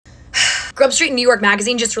GrubStreet and New York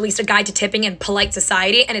Magazine just released a guide to tipping in polite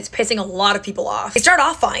society, and it's pissing a lot of people off. They start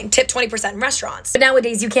off fine, tip 20% in restaurants. But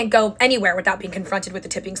nowadays, you can't go anywhere without being confronted with the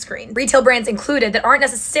tipping screen. Retail brands included that aren't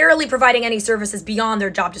necessarily providing any services beyond their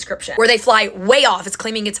job description, where they fly way off as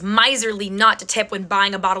claiming it's miserly not to tip when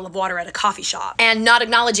buying a bottle of water at a coffee shop, and not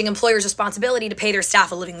acknowledging employers' responsibility to pay their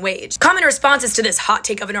staff a living wage. Common responses to this hot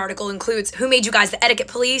take of an article includes, "Who made you guys the etiquette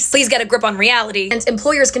police? Please get a grip on reality." And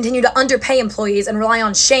employers continue to underpay employees and rely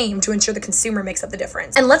on shame to ensure the consumer makes up the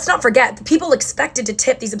difference. And let's not forget, the people expected to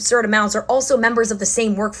tip these absurd amounts are also members of the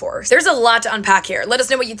same workforce. There's a lot to unpack here. Let us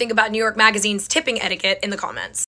know what you think about New York Magazine's tipping etiquette in the comments.